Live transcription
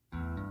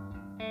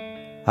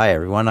Hi,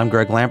 everyone. I'm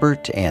Greg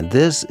Lambert, and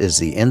this is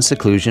the In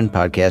Seclusion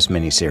podcast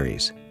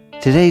miniseries.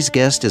 Today's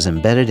guest is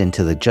embedded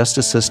into the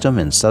justice system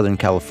in Southern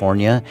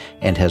California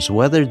and has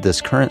weathered this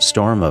current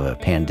storm of a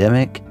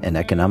pandemic, an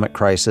economic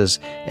crisis,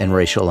 and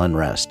racial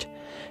unrest.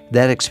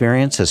 That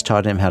experience has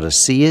taught him how to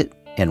see it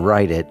and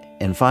write it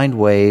and find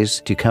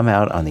ways to come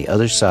out on the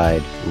other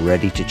side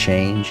ready to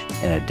change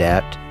and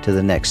adapt to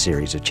the next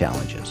series of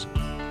challenges.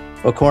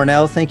 Well,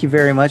 Cornell, thank you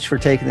very much for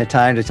taking the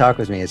time to talk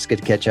with me. It's good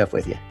to catch up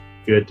with you.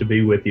 Good to be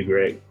with you,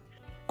 Greg.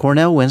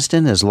 Cornell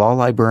Winston is law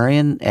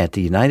librarian at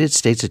the United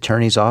States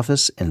Attorney's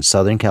Office in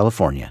Southern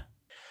California.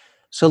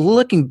 So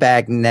looking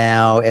back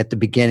now at the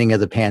beginning of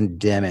the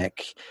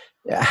pandemic,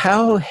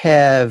 how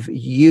have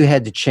you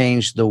had to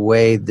change the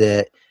way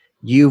that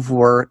you've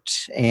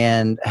worked,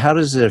 and how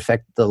does it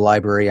affect the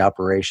library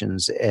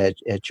operations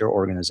at your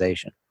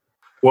organization?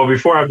 Well,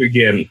 before I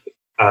begin,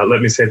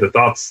 let me say the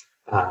thoughts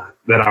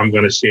that I'm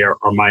going to share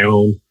are my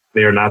own.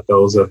 They are not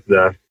those of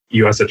the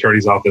U.S.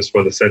 Attorney's Office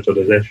for the Central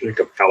District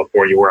of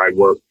California, where I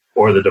work,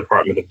 or the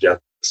Department of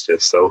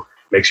Justice. So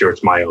make sure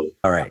it's my own.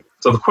 All right.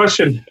 So the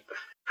question,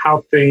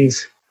 how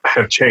things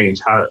have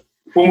changed.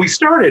 When we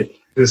started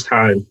this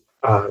time,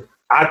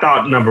 I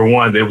thought, number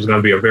one, it was going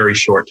to be a very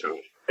short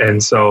time.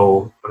 And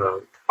so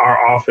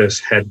our office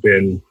had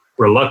been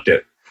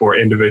reluctant for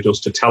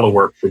individuals to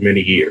telework for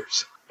many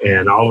years.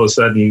 And all of a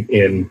sudden,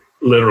 in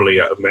literally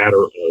a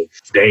matter of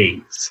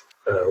days,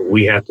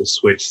 we had to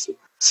switch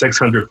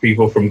 600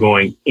 people from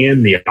going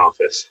in the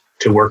office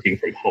to working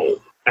from home.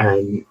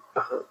 And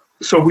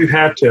so we've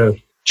had to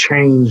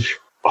change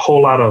a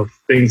whole lot of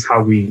things, how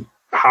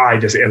I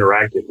just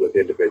interacted with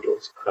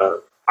individuals.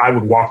 I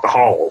would walk the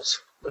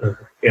halls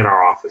in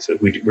our office.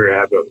 We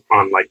have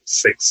on like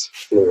 6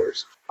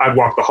 floors. I'd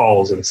walk the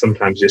halls and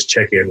sometimes just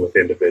check in with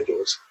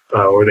individuals,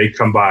 or they'd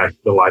come by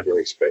the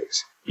library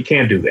space. You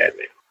can't do that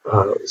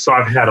now. So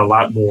I've had a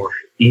lot more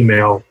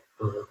email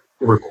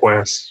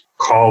requests,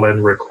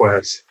 call-in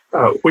requests,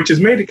 which has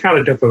made it kind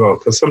of difficult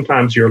because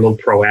sometimes you're a little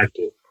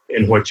proactive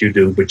in what you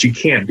do, but you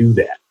can't do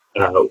that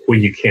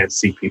when you can't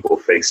see people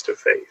face to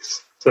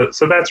face.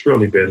 So that's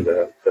really been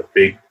the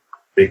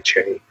big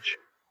change.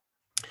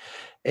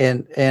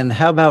 And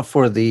how about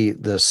for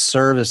the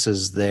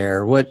services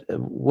there?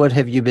 What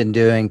have you been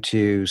doing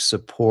to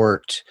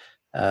support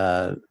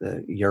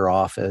your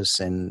office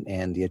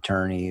and the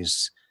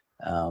attorneys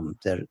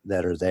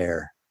that are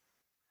there?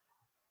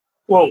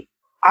 Well,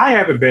 I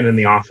haven't been in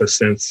the office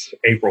since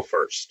April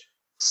 1st.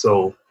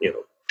 So,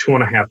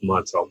 2.5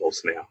 months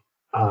almost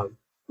now.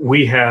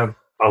 We have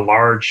a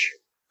large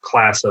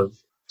class of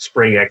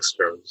spring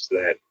externs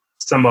that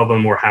some of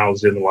them were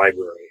housed in the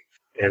library.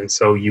 And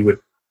so you would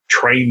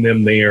train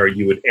them there.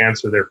 You would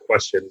answer their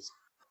questions.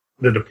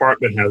 The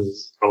department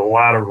has a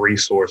lot of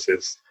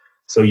resources,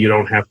 so you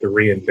don't have to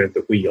reinvent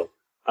the wheel.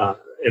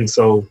 And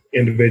so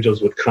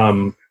individuals would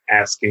come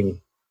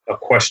asking a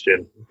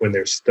question when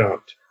they're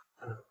stumped.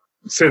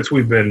 Since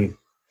we've been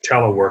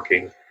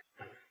teleworking,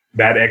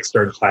 that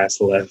extern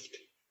class left.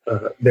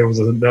 There was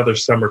another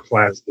summer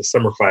class. The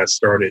summer class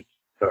started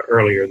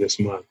earlier this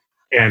month.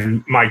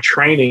 And my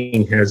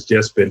training has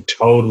just been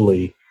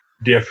totally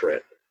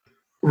different,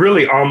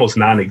 really almost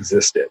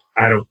non-existent.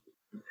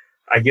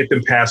 I get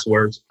them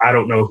passwords. I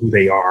don't know who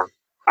they are.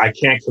 I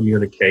can't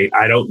communicate.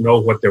 I don't know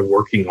what they're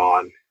working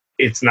on.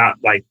 It's not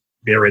like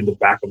they're in the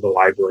back of the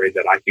library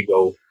that I could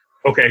go,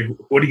 okay,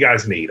 what do you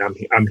guys need?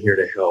 I'm here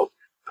to help.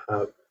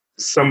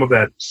 Some of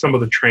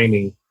the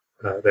training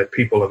that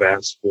people have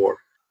asked for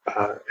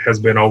has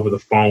been over the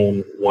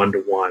phone,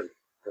 one-to-one.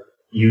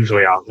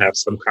 Usually I'll have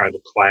some kind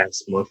of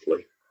class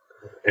monthly,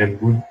 and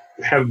we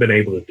haven't been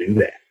able to do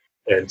that.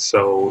 And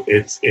so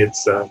it's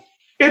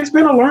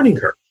been a learning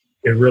curve.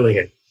 It really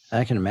has.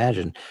 I can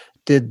imagine.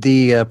 Did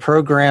the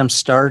program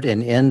start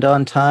and end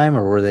on time,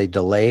 or were they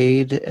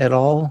delayed at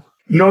all?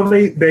 No,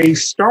 they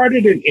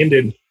started and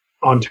ended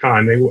on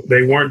time.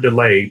 They weren't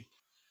delayed.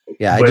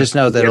 Yeah, I just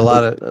know that a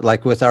lot of,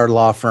 like with our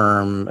law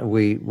firm,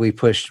 we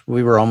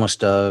were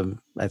almost,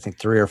 I think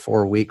 3 or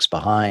 4 weeks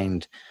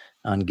behind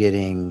on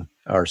getting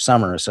our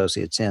summer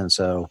associates in.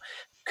 So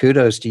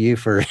kudos to you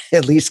for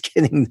at least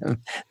getting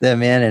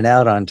them in and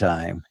out on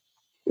time.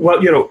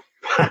 Well,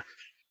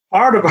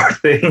 part of our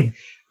thing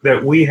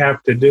that we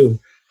have to do,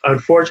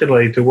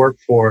 unfortunately, to work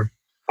for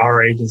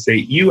our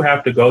agency, you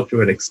have to go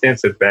through an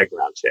extensive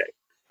background check.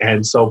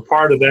 And so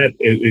part of that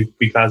is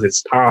because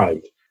it's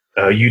timed.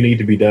 You need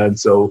to be done.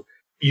 So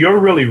you're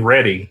really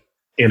ready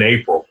in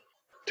April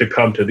to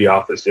come to the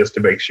office just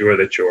to make sure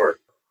that your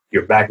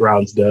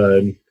background's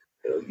done.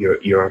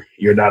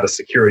 You're not a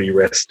security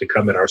risk to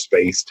come in our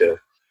space to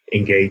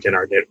engage in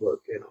our network.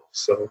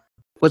 So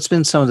what's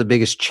been some of the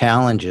biggest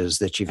challenges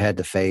that you've had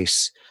to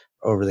face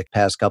over the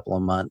past couple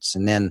of months?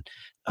 And then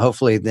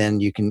hopefully then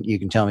you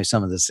can tell me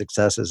some of the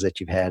successes that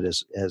you've had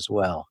as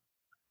well.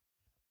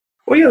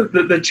 Well,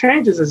 the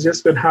changes has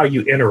just been how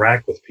you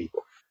interact with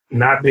people.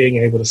 Not being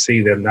able to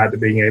see them, not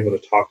being able to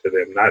talk to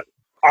them.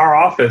 Our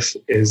office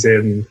is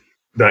in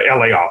the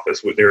LA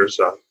office. There's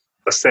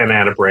a Santa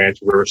Ana branch,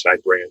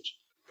 Riverside branch.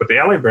 But the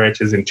LA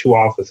branch is in two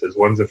offices.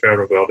 One's in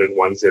Federal Building,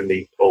 one's in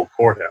the old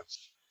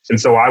courthouse. And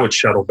so I would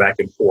shuttle back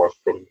and forth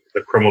from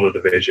the criminal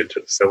division to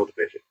the civil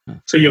division.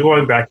 So you're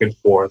going back and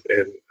forth,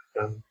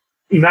 and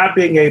not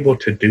being able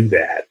to do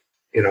that,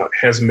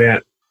 has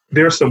meant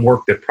there's some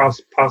work that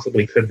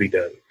possibly could be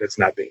done that's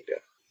not being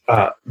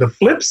done. The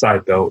flip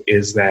side, though,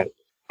 is that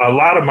a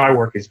lot of my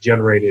work is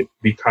generated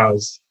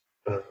because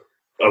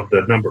of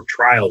the number of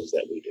trials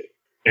that we do.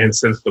 And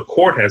since the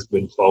court has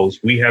been closed,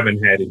 we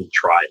haven't had any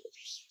trials.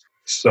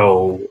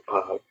 So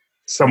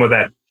some of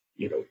that,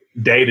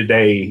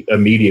 day-to-day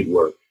immediate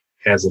work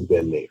hasn't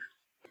been there.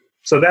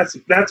 So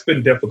that's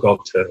been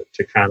difficult to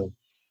kind of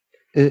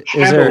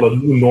handle a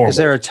new normal. Is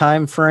there a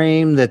time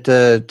frame that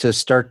to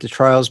start the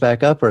trials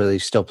back up, or are they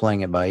still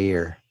playing it by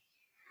ear?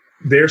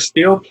 They're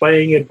still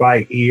playing it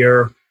by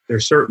ear.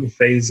 There's certain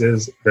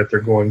phases that they're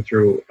going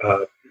through.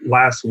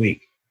 Last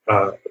week,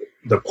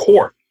 the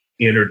court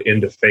entered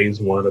into phase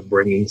one of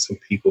bringing some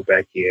people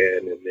back in,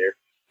 and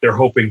they're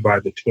hoping by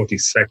the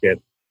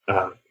 22nd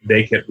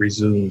they can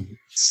resume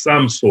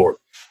some sort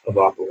of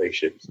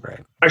operations. Right.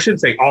 I shouldn't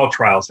say all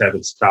trials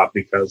haven't stopped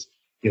because,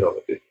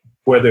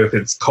 whether if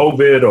it's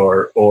COVID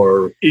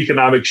or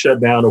economic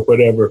shutdown or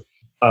whatever,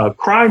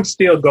 crime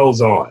still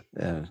goes on.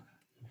 Yeah.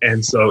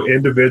 And so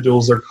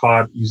individuals are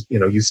caught.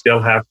 You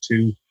still have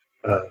to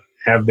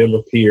have them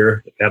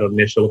appear at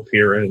initial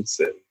appearance,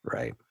 and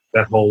right.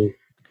 that whole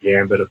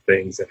gambit of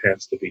things that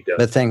has to be done.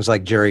 But things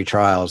like jury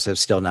trials have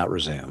still not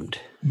resumed.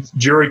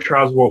 Jury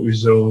trials won't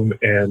resume,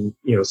 and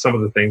some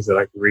of the things that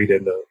I can read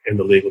in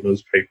the legal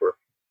newspaper,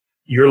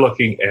 you're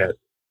looking at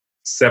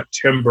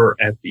September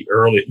at the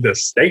early. The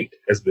state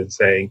has been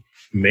saying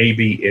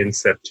maybe in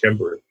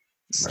September,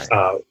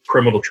 right.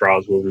 Criminal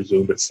trials will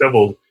resume, but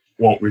civil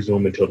won't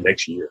resume until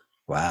next year.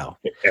 Wow.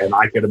 And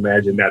I can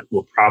imagine that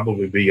will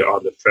probably be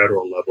on the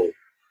federal level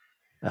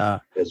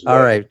as well.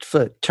 All right.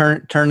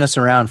 Turn this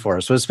around for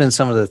us. What's been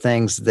some of the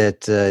things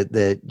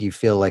that you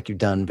feel like you've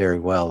done very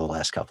well the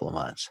last couple of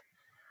months?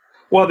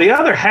 Well, the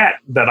other hat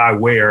that I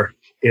wear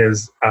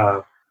is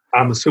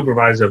I'm the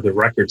supervisor of the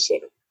Record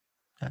Center.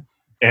 Okay.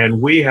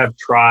 And we have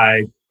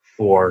tried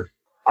for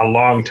a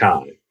long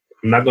time.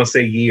 I'm not going to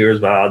say years,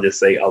 but I'll just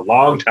say a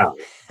long time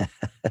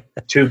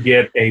to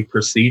get a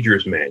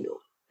procedures manual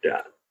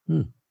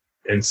done.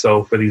 And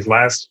so for these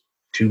last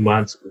 2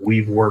 months,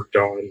 we've worked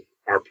on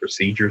our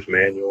procedures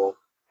manual.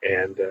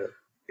 And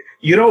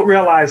you don't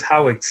realize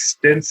how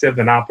extensive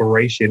an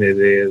operation it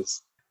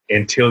is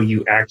until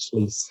you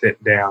actually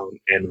sit down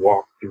and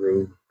walk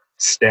through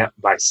step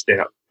by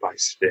step by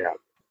step.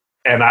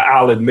 And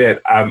I'll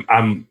admit,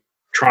 I'm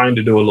trying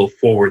to do a little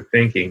forward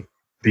thinking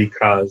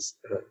because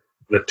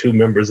the two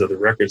members of the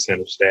Record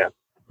Center staff,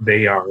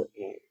 they are,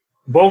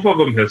 both of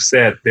them have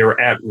said they're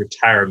at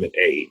retirement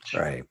age.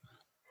 Right.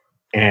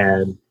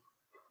 And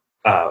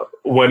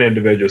one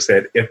individual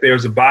said, if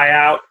there's a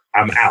buyout,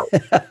 I'm out.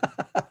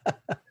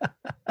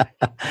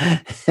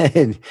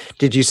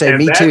 Did you say,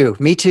 me too?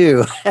 Me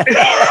too.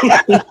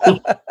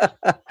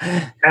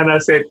 And I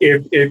said,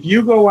 if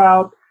you go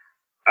out,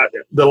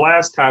 the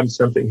last time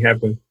something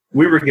happened,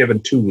 we were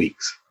given 2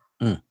 weeks.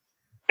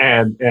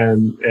 And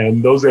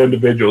those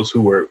individuals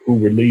who were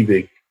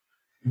leaving,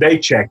 they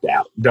checked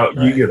out.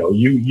 Right.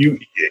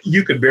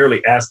 You could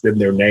barely ask them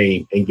their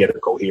name and get a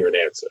coherent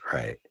answer.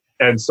 Right.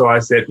 And so I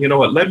said, you know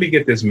what, let me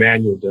get this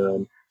manual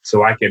done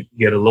so I can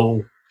get a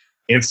little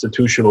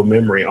institutional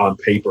memory on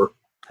paper.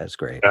 That's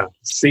great.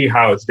 See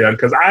how it's done,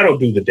 because I don't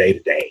do the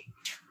day-to-day.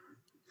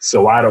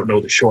 So I don't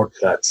know the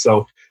shortcuts.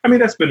 So,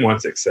 that's been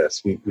one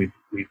success. We've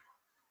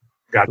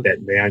got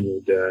that manual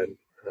done.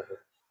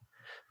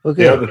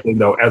 Okay. The other thing,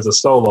 though, as a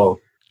solo,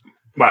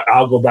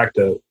 I'll go back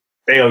to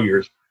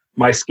failures.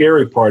 My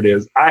scary part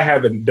is I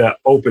haven't done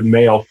open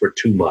mail for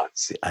 2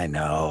 months. I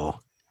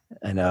know.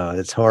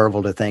 It's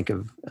horrible to think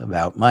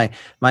about. My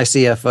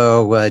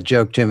CFO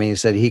joked to me. He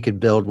said he could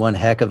build one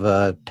heck of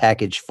a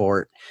package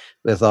fort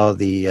with all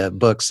the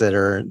books that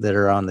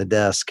are on the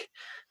desk.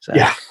 So.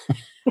 Yeah.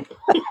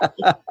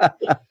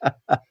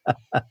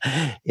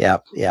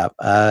 Yeah.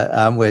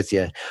 I'm with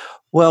you.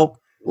 Well,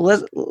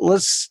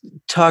 let's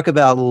talk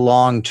about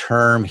long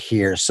term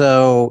here.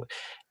 So,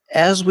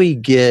 as we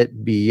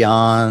get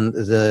beyond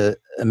the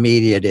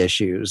immediate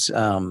issues,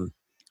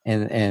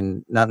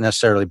 and not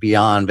necessarily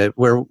beyond, but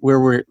where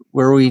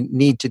we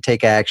need to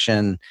take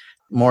action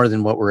more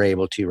than what we're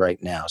able to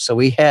right now. So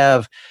we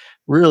have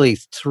really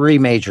three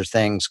major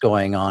things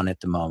going on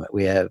at the moment.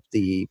 We have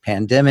the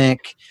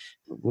pandemic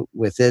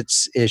with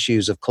its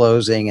issues of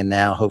closing and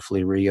now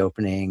hopefully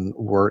reopening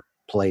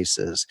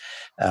workplaces.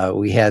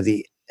 We have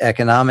the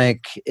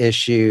economic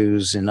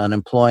issues and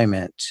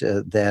unemployment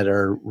that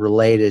are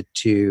related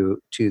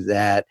to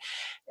that.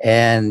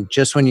 And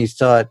just when you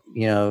thought,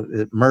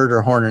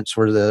 murder hornets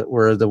were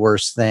the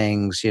worst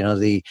things,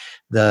 the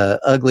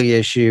ugly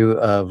issue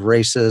of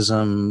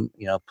racism,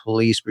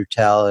 police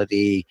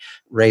brutality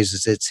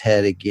raises its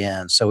head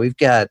again. So we've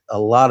got a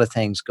lot of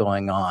things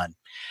going on.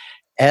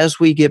 As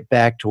we get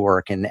back to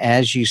work and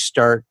as you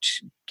start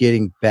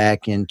getting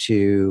back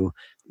into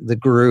the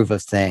groove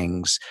of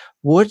things,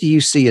 what do you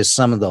see as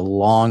some of the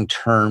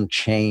long-term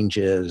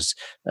changes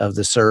of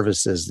the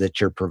services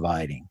that you're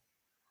providing?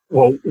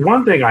 Well,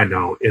 one thing I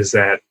know is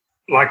that,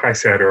 like I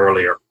said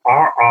earlier,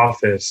 our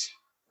office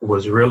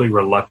was really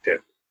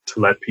reluctant to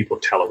let people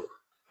telework.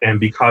 And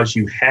because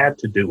you had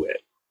to do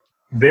it,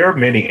 there are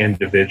many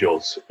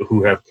individuals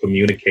who have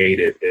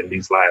communicated in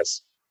these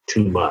last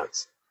 2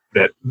 months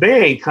that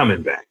they ain't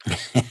coming back.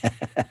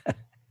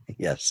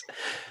 Yes.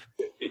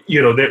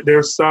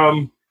 There's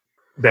some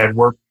that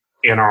work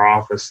in our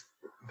office,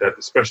 that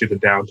especially the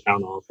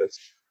downtown office.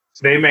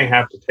 So they may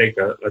have to take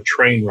a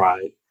train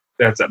ride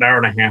that's an hour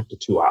and a half to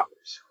 2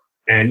 hours.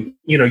 And,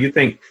 you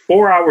think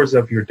 4 hours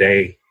of your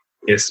day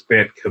is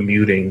spent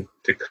commuting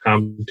to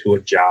come to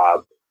a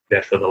job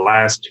that for the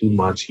last 2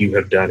 months you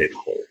have done at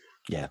home.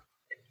 Yeah.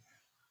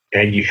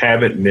 And you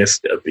haven't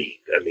missed a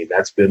beat. I mean,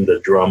 that's been the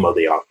drum of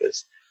the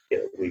office.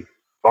 We've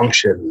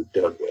functioned, we've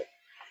done well.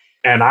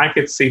 And I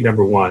could see,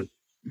 number one,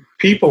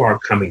 people are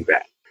coming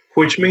back,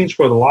 which means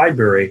for the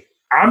library,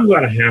 I'm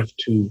going to have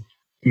to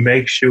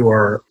make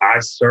sure I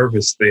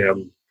service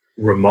them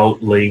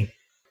remotely.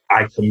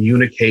 I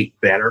communicate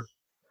better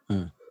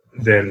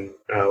than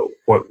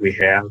what we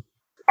have.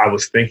 I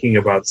was thinking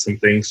about some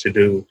things to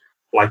do,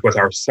 like with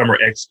our summer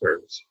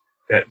externs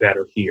that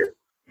are here.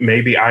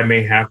 Maybe I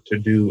may have to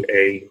do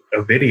a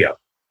video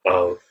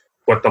of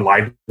what the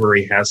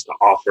library has to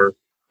offer.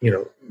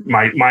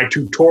 My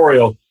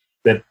tutorial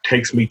that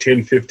takes me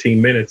 10,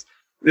 15 minutes,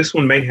 this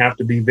one may have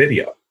to be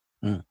video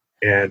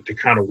and to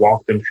kind of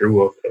walk them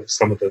through of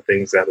some of the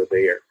things that are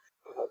there.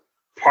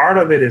 Part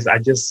of it is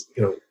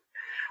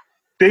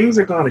things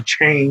are going to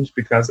change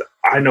because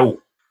I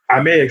know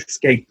I may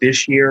escape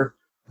this year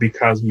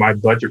because my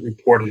budget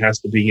report has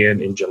to be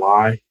in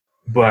July,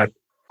 but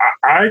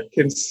I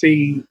can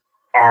see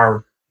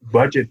our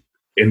budget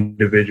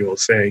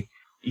individuals saying,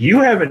 you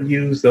haven't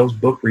used those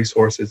book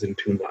resources in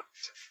 2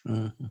 months.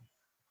 Mm-hmm.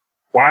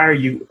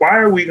 Why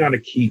are we going to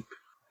keep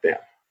them?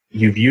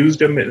 You've used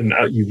them and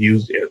you've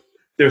used it.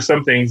 There's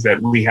some things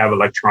that we have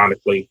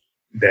electronically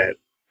that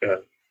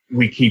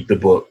we keep the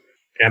book.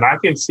 And I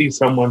can see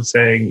someone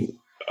saying,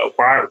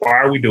 why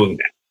are we doing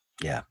that?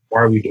 Yeah.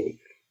 Why are we doing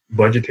that?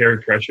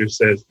 Budgetary pressure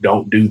says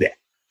don't do that.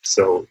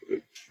 So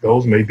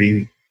those may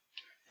be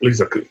at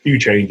least a few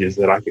changes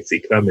that I can see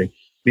coming.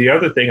 The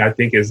other thing I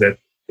think is the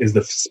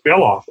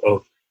spill-off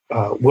of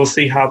we'll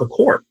see how the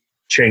court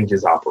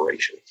changes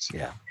operations.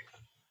 Yeah.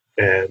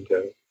 And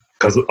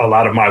because a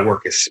lot of my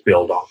work is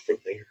spilled off from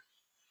there.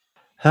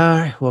 All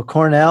right. Well,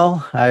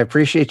 Cornell, I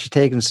appreciate you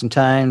taking some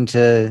time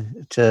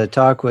to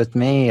talk with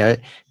me.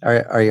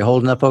 Are you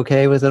holding up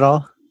okay with it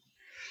all?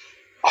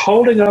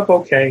 Holding up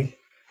okay.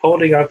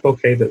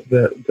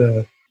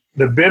 The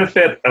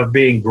benefit of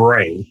being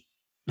gray,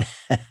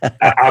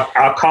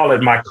 I'll call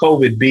it my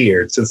COVID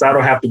beard, since I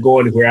don't have to go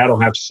anywhere, I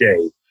don't have to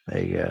shave.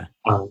 There you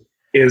go.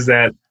 Is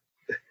that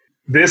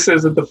this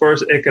isn't the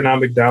first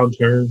economic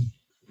downturn.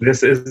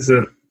 This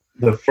isn't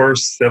the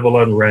first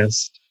civil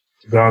unrest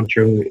gone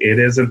through. It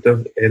is.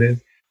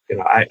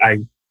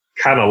 I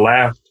kind of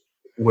laughed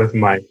with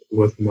my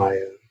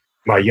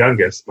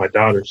youngest, my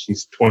daughter.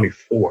 She's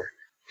 24.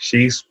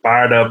 She's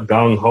fired up,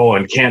 gung ho,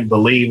 and can't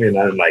believe it. And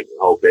I'm like,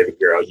 oh, baby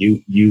girl,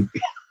 you,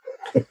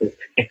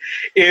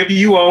 if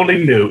you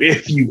only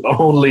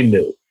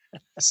knew.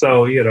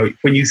 So,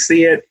 when you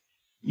see it,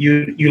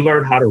 you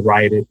learn how to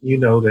write it. You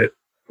know that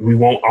we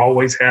won't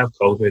always have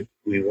COVID.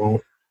 We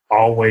won't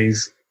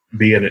always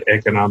be in an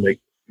economic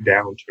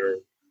downturn.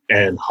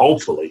 And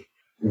hopefully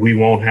we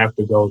won't have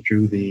to go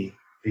through the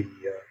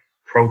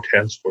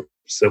protests for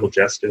civil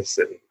justice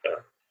and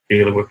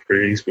dealing with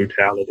police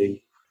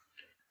brutality.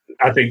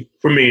 I think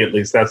for me, at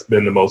least, that's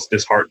been the most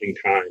disheartening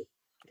time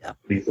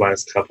these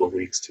last couple of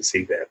weeks to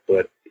see that.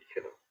 But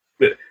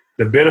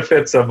the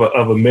benefits of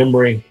a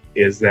memory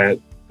is that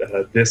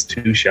this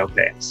too shall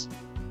pass,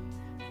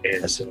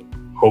 and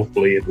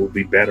hopefully it will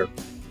be better.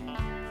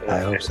 I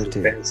hope so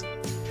too.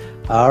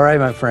 All right,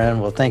 my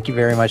friend. Well, thank you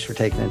very much for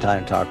taking the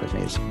time to talk with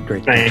me. It's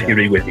great. Thank you to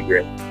be with you,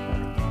 Greg.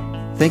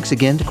 Thanks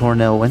again to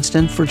Cornell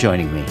Winston for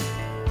joining me.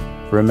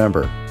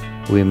 Remember,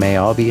 we may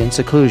all be in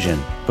seclusion,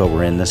 but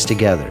we're in this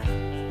together.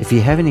 If you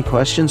have any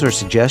questions or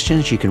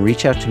suggestions, you can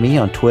reach out to me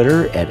on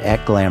Twitter at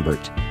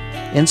 @Glambert.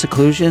 In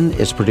Seclusion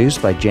is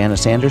produced by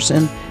Janice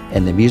Anderson,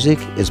 and the music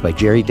is by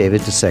Jerry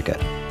David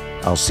DeSica.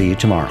 I'll see you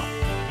tomorrow.